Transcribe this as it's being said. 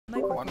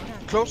One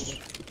close.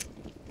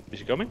 Is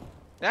he coming?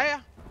 Yeah.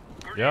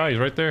 Yeah, he's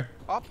right there.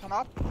 Up and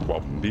up.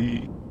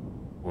 Wombi.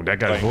 Oh, that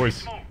guy's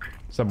voice.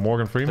 Is that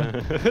Morgan Freeman?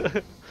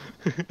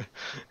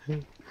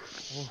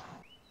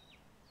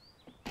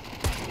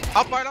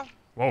 Up, boiler.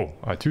 Whoa,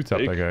 I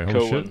two-tapped that guy.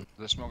 Holy shit.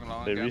 They're smoking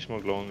long They again.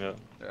 re-smoke long, yeah.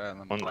 Yeah,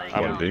 and then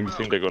I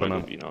think they're gonna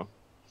go B now.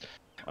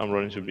 I'm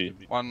running to B.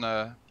 one,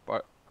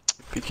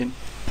 Peeking.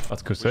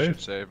 Let's go we save.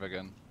 should save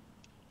again.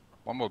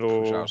 One more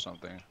No. push out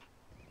something.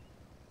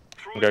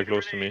 One guy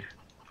close to me.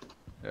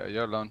 Yeah,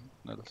 you're alone.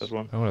 Niels. That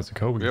one. Oh, that's a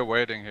Kobe. We're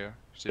waiting here.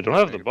 See They if don't we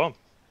have the make it. bomb.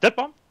 That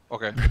bomb?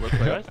 Okay, we'll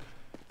play. Right?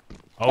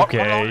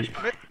 Okay.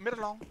 Mid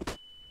along.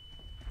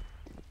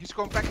 He's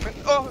going back mid.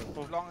 Oh,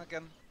 long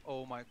again.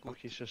 Oh my Oh, god.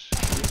 Jesus.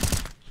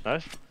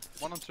 Nice.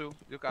 1 and 2.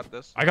 You got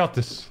this. I got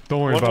this.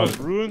 Don't worry One about was it.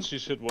 ruins,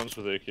 he's hit once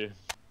with AK.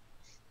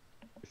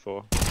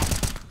 Before.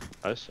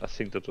 Nice, I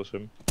think that was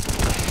him.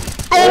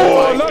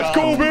 Oh, let's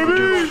go,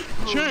 baby!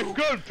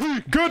 Chicken pea!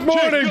 Good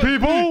morning,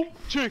 people!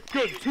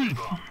 Chicken pea!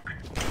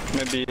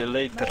 Maybe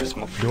later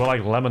smoke. Do I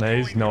like lemon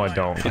haze? No, I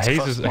don't. It's Haze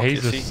fast is smoke,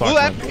 haze you is see. suck,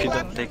 man. If you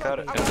don't take out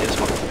and they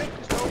smoke.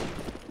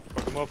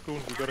 Fuck him off,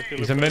 Goon. We gotta kill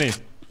He's him. a mini.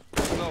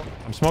 Low.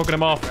 I'm smoking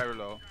him off. Very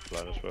low.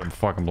 Blind as well. I'm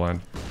fucking blind.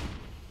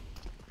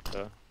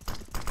 Yeah.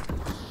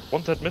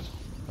 One that mid.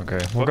 Okay,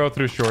 we'll go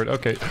through short.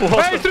 Okay.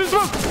 Hey, through the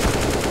smoke!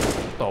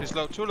 Stop. He's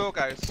low. 2 low,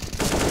 guys.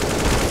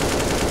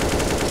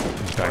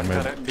 He's back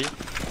mid. B.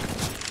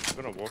 I'm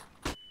gonna walk.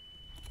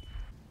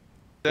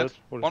 Dead.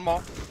 What is- One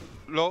more.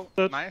 Low.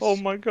 That- Nice. Oh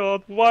my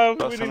god, why are we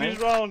That's winning amazing.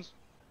 these rounds?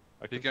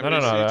 He can No, be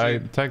no, no. I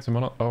CT. tagged him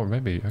on. Oh,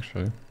 maybe,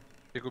 actually.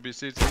 He could be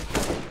CT.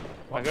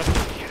 I got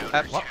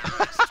Abs.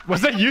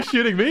 Was that you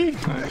shooting me? No,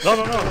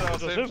 no, no, That that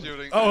was was him him.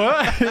 shooting.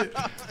 Oh,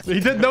 he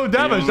did no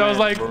damage. I was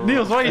like,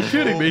 Niels, why are you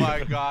shooting me? Oh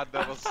my god,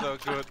 that was so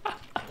good.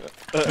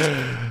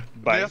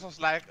 Bye. Niels was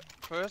like,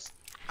 first,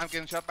 I'm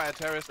getting shot by a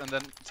terrorist, and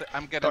then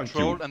I'm getting Thank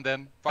trolled, you. and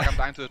then, fuck, I'm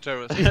dying to the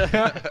terrorist.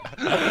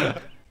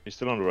 He's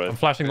still on the right. I'm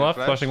flashing left,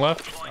 Flash. flashing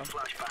left.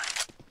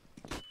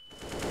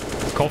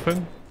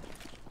 Coffin.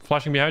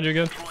 Flashing behind you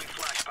again.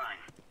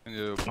 And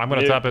you I'm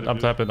gonna Yeah, tap it, I'm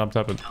yeah. tapping, I'm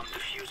tapping.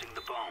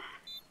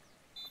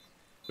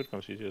 Could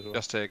come CT as well.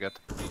 just take it.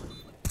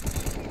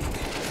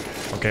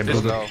 Okay, It's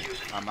blue. low.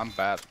 I'm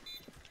bad.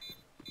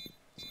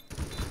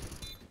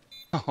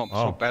 Oh, I'm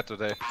Oh. so bad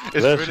today.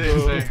 It's Let's really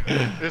go.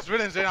 insane. It's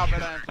really insane how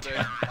bad I am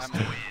today. I'm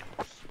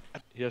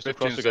He has to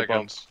 15 cross to get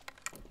bomb. seconds.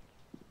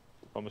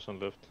 Bomb is on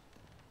left.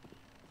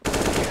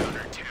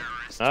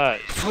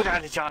 Nice.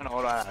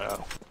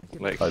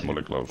 Like,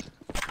 close.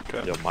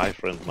 you're my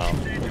friend now.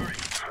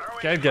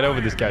 Can't get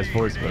over this guy's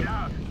voice,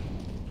 man.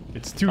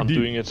 It's too I'm deep.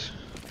 doing it.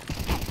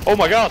 Oh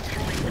my god!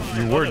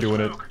 You were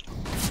doing it.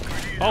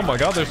 Oh my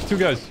god, there's 2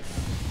 guys.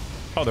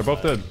 Oh, they're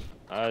both dead.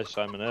 Nice,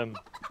 Simon M.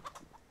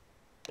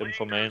 M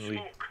for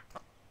manly.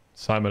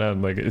 Simon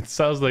M. Like, it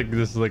sounds like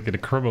this is like a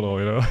criminal,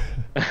 you know?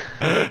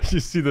 You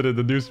see that in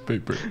the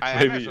newspaper. I am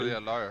Maybe. actually a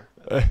lawyer.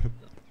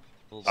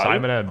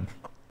 Simon M.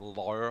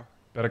 Lawyer.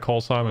 Better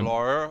call Simon.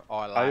 Lawyer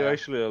or a Are you liar?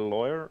 actually a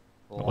lawyer?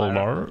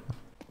 Lar.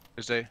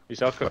 Is they?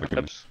 He's out for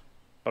caps.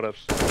 Out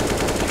apps.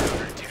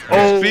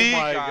 Oh my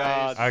my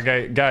god. god.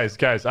 Okay,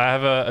 guys, I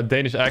have a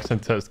Danish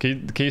accent test.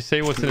 Can you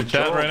say what's in the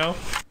chat right now?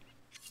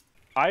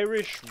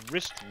 Irish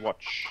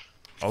wristwatch.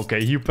 Okay,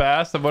 you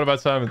passed. And what about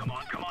Simon?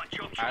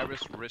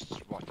 Iris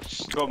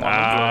wristwatch. Come on,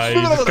 Ah,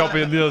 you just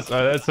copied Niels.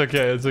 That's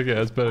okay, that's okay,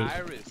 that's better.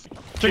 Iris.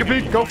 Take a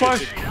peek, go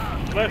flash.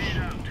 Flash.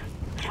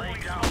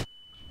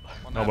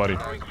 One Nobody.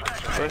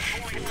 Flash.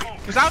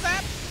 He's out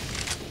there!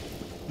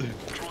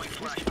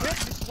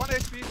 He's 1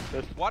 HP.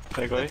 What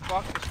Hey, the guy.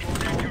 fuck is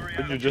going on?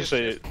 Didn't you just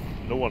say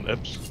no one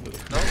apps?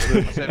 No,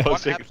 I said 1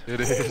 second. app. It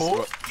is.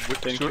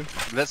 Thank you.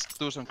 Let's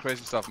do some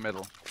crazy stuff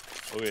middle.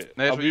 Okay.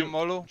 Nate, Are will you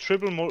molo?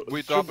 triple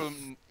We double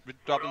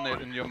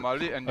nade in your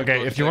molly and you Okay,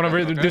 go if you want to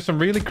second, okay? do some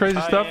really crazy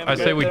I stuff, am I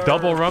say we better.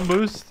 double run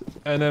boost,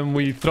 and then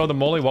we throw the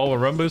molly while we're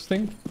run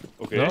boosting.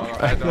 Okay. No? Oh,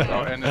 I don't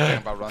know anything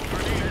about run.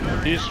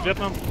 He's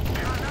Vietnam.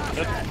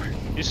 Yep.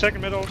 He's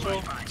second mid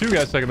also. 2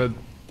 guys second mid.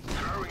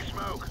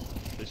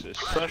 This is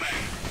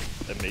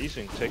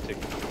amazing tactic.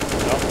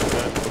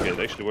 Okay, it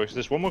actually works.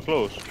 There's one more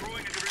close.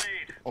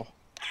 Oh.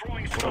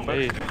 What a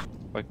made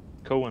by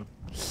Cohen.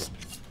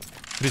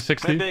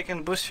 360. Maybe I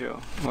can boost you,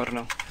 or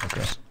no?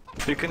 Okay.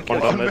 You can One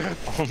kill down him. mid.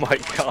 Oh my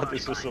god,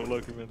 this is so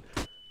lucky, man.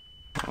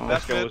 Oh,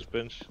 Let's go mid. with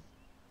bench.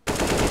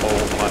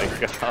 Oh my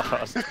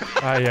god.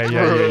 Ay, ay, ay,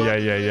 ay,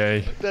 ay, ay,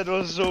 ay. That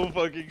was so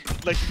fucking...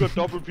 Like, you got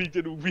double peeked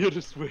in the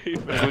weirdest way,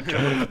 man.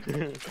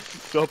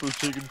 Double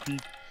chicken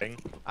peek. Bang.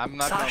 I'm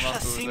not gonna run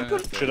through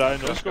anything. Should I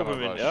no Just scope gonna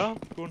him in? rush. Yeah?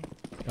 Good.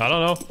 I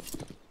don't know.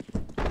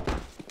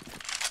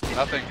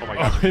 Nothing. Oh my Oh,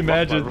 god.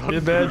 imagine, Fuck my run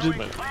imagine. boost,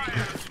 man.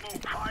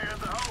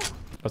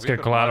 Let's We get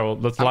could collateral.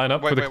 Let's line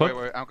up wait, for the wait, clip.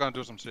 wait, I'm gonna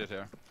do some shit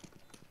here.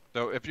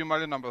 So if you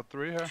molly number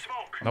 3 here.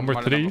 I'm Number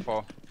molly 3? Number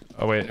 4.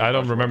 Oh wait, I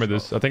don't remember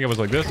this. I think it was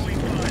like this.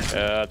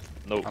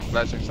 No. I'm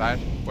flashing side.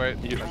 Wait,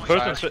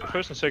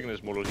 First and second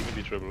is Molo, he can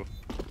be triple.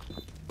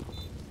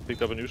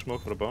 Picked up a new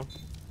smoke for the bomb.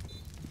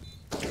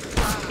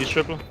 He's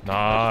triple.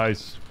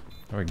 Nice.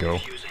 There we go.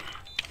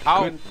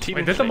 How? Team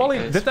Wait, did the play, molly?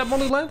 guys. Did that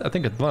molly land? I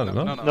think it landed,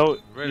 no? No,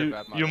 really you,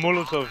 bad you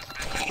Molotov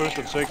first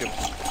and second.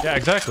 Yeah,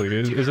 exactly.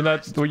 Isn't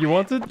that what you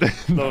wanted?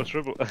 No,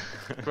 triple.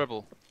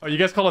 Triple. Oh, you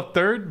guys call it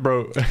third,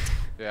 bro?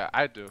 Yeah,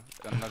 I do.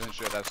 I'm not even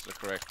sure that's the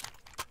correct.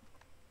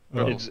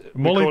 Oh. It's-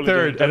 we call Molly it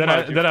third, in and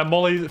Denmark, then I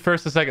molly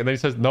first and second. Then he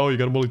says, no, you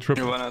gotta molly You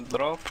triple. wanna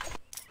drop?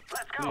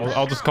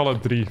 I'll just call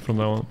it three from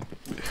now on.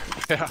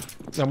 Yeah.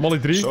 Yeah, molly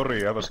three.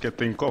 Sorry, I was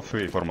getting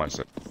coffee for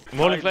myself.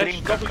 Molly I flash,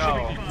 drink double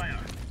cacao.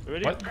 shooting.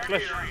 Ready? What?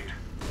 Flash.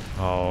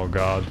 Oh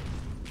god.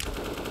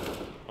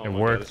 Oh It my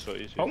worked. God, it's so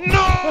easy.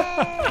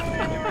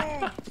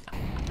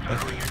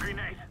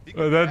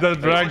 Oh. that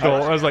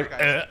ragdoll. I was like,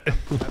 eh. I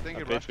think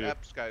he Okay, rushed for you.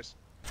 apps, guys.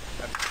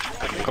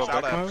 Go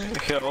Shout back out. maybe?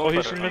 Here, Oh,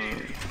 he's over, in mid.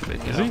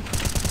 Is he?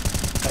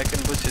 I can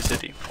boost his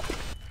city.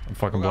 I'm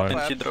fucking Go out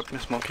blind. And she dropped me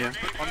smoke here.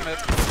 On mid.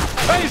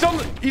 Hey,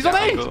 he's on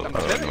A! Go. I'm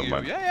telling you.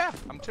 man. Yeah.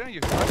 I'm telling you.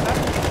 He rushed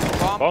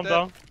apps. Bomb dead.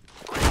 down.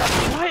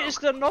 Why is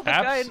there not a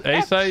guy Apps, in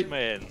A apps, site.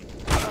 man?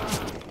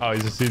 Oh,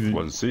 he's a CD.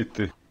 One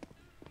city.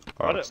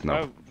 What Arts a-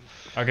 now.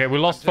 Okay, we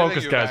lost I'm telling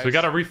focus, you guys. We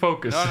guys. gotta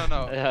refocus.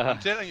 No. Yeah. I'm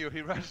telling you,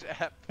 he rushed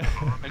app.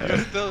 And you're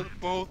still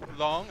both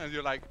long, and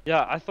you're like,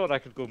 Yeah, I thought I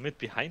could go mid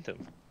behind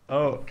him.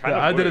 Oh, Kind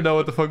of I didn't worked. know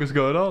what the fuck was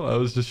going on. I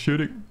was just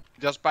shooting.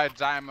 just buy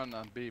diamond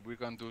and B. We're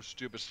gonna do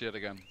stupid shit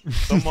again.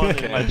 Someone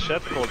in my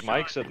chat called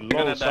Mike said, gonna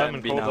lol, die Simon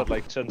and be called now. that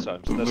like 10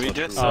 times. That's We not just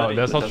true. said Oh, it,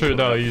 that's but not true.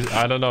 that's No, what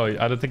I don't know.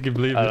 I don't think you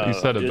believe I it. don't You know.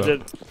 said it You though.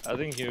 did- I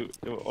think your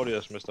audio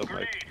is messed up,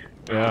 Mike.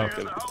 Yeah.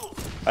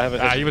 I have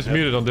a Ah, he was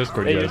muted on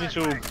Discord, Hey, you guys.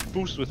 need to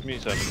boost with me,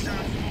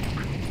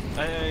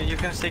 Simon. You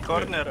can stay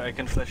corner, I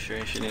can flash you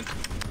if you need.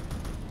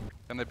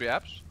 Can they be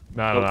apps?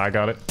 No, I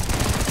got it.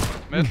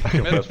 Mid.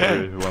 That's why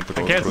you want to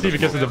go I can't through see the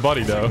because of the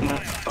body though.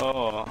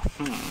 Oh,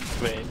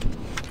 wait.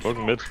 Go to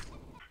mid.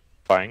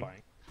 Bang.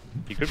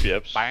 He could be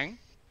apps. Bang.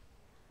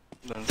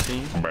 Don't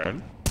see. smoke.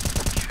 Man.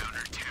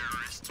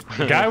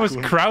 The guy was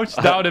crouched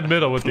down in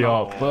middle with the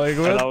op. Like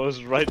And I what?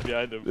 was right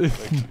behind him.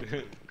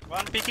 Like,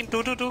 One peeking,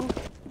 two. 2-2-2.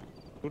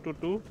 Oh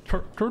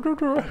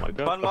my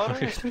god. One more.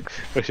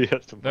 But he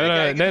has the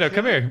bomb. No,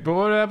 come here. But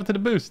what happened to the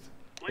boost?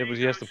 Yeah, but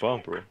he has the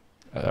bomb, bro.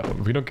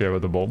 We don't care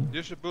about the bomb.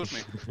 You should boost me.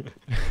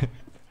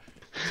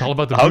 It's all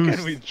about the How boost.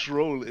 can we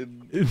troll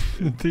in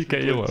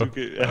TK Elo.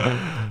 2K?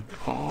 Yeah.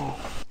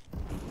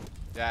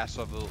 Ja,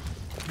 så ved.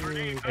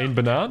 Een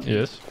banaan?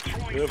 Yes.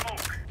 Yep.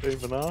 Hey,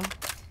 banana.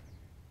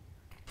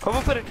 Come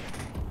over it.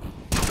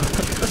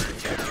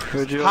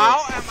 Good job.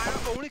 How am I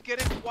only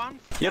getting one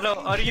Yellow,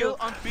 are kill you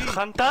on B?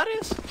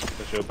 Huntaris?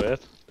 That's your bad.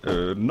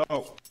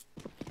 No.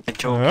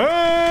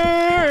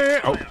 Hey!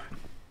 Oh,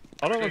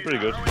 Oh, that was pretty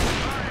good.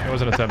 there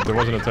was an attempt. There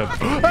was an attempt.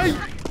 Hey!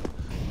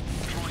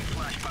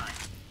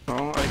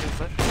 Oh, I can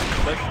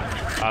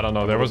flash. I don't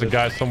know. There was a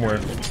guy somewhere.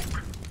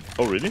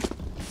 Oh, really?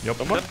 Yep.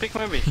 Don't pick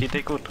maybe, he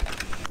take good.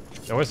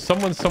 There was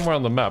someone somewhere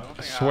on the map.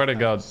 I swear to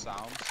God. Sounds,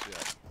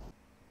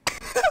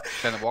 yeah.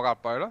 Can I walk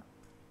out boiler?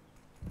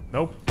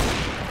 Nope.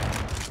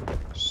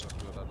 So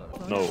good at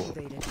that. No.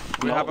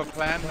 We have a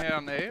plan here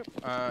on A.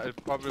 It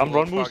probably I'm will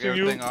run fuck boosting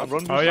you. everything up. I'm run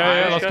boosting Oh,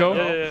 yeah, you. let's go.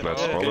 Yeah, yeah,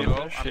 Let's yeah. follow. No,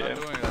 I'm Yeah. not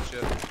doing that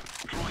shit.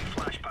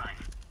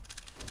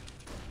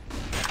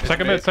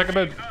 Second mid, second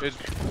mid. It's...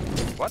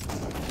 What? Oh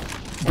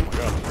my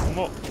god. One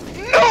more.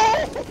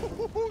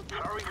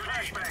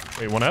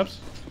 Wait, one apps?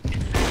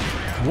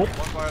 Whoop.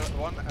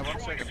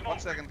 One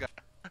second, guys.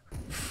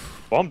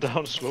 Bomb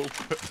down slope.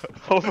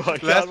 Oh my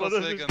god, Last what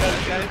one is this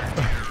second. guy?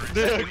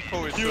 That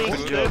info is You so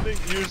were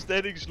good.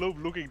 standing slope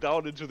looking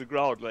down into the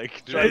ground,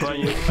 like Dude, trying bro, to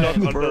you look man,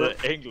 under bro. the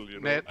angle, you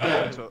know. Net.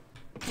 So,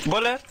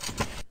 Bullet.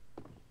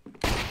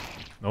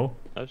 No.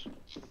 Nice.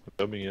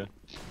 Coming here.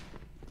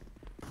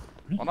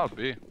 one out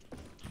B.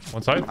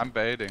 One side. I'm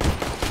baiting.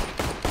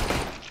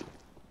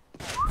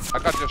 I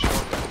got your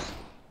short guys.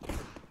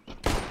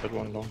 That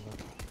one long.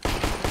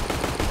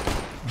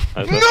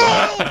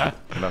 No!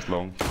 Last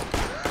long.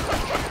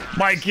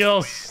 My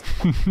kills.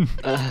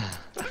 No!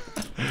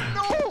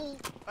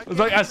 It's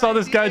like I saw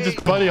this guy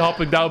just bunny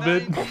hopping down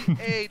mid.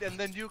 98 and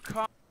then you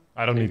come.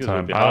 I don't need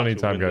time. I don't need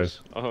time, guys.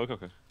 Oh,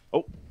 okay.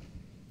 Oh,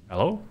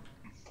 Hello?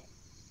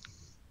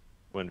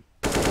 when?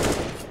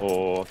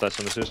 Oh, that's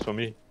an assist for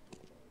me.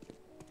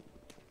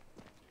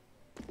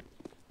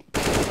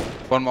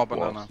 One more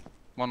banana.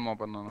 One more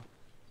banana.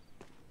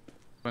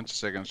 20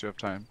 seconds, you have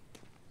time.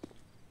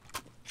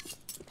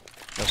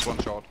 That's one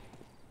shot.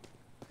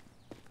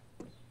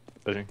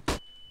 Waiting.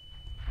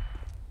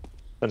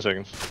 10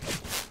 seconds.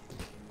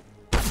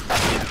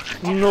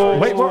 No!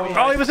 Wait,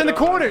 oh, he was in the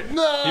corner.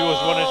 No. He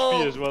was 1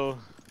 HP as well.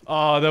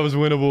 Oh, that was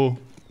winnable.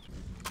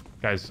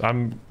 Guys,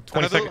 I'm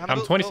 20 seconds.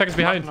 I'm 20 seconds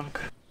behind.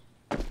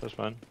 That's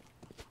fine.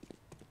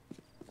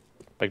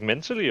 Like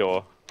mentally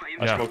or?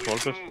 I Yeah. smoked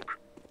small bit.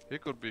 He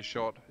could be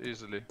short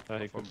easily. Yeah,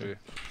 he from could be. B.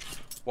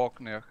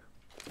 Walk near.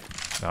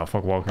 Nah,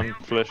 fuck walking.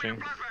 I'm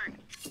flashing.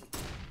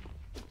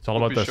 It's all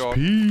about be the short.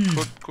 speed.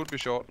 Could be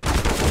short.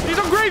 He's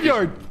on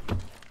graveyard.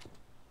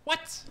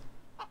 What?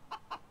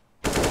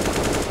 I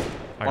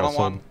One got on sold.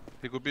 one.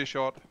 He could be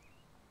short.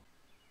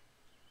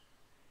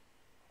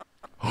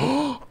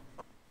 Oh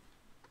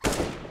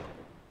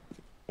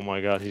my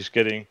god, he's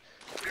getting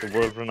The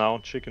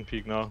world-renowned chicken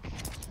peak now.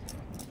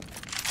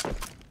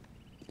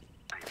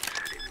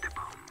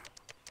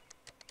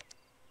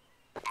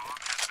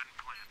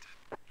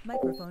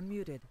 Microphone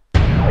muted.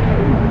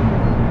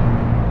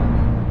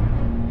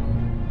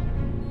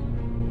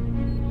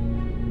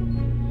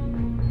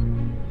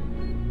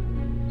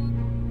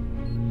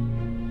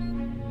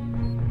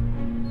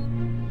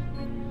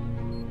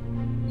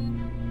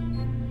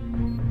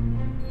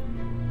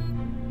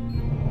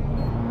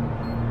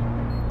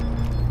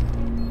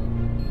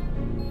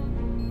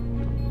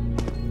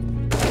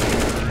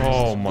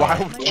 Oh my.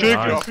 Wow, chick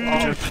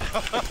Nice.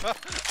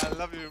 I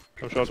love you.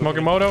 Come shot.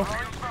 Smoking moto.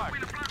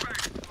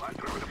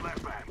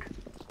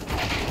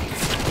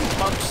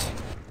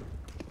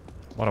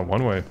 What a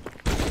one way.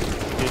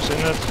 He's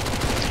in it.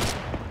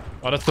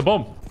 Oh, that's the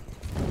bomb.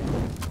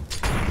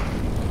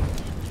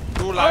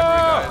 Two library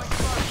guys.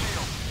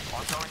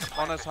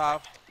 One is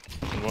half.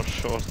 And one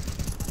short.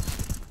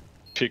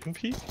 Chicken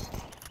peak?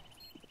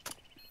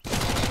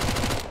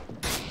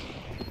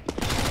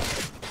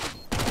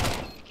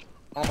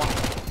 One more.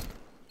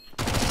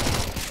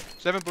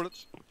 7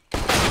 bullets.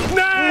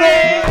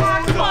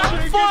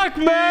 Fuck,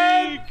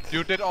 man!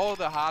 You did all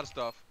the hard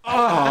stuff.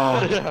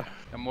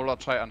 Jeg måler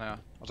træerne her.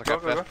 Og så kan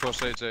jeg flash på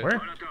CT. Where?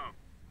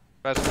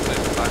 Flash på CT.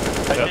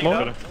 That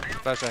long?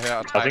 Flash her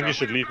og I trækker. think you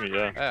should leave me,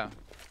 yeah. Ja.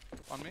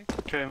 On me?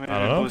 Okay, maybe I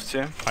don't know. boost,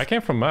 yeah. I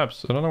came from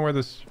maps. I don't know where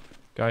this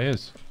guy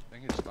is. I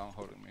think he's down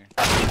holding me.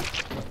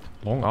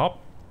 Long up?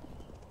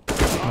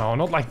 No,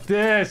 not like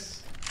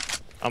this!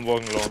 I'm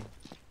walking alone.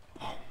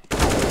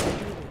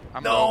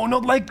 I'm No, low.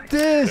 not like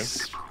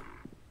this!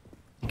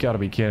 You gotta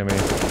be kidding me.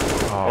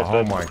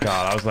 Oh my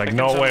god, I was like,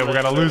 no way, we're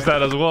gonna lose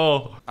that as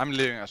well. I'm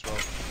leaving as well.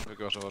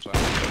 Because of overtime.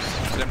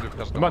 Simply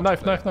because Come on,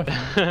 knife, knife, knife.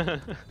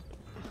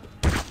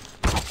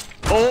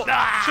 Oh!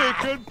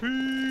 Chicken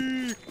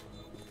peak!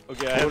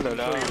 Okay, I have to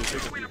show you the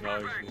chicken peak now,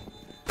 actually.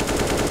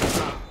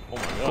 Oh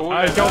my god.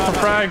 Alright, go for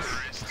frags.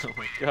 Oh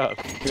my god.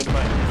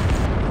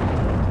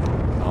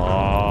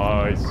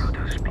 Nice.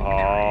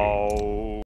 Oh.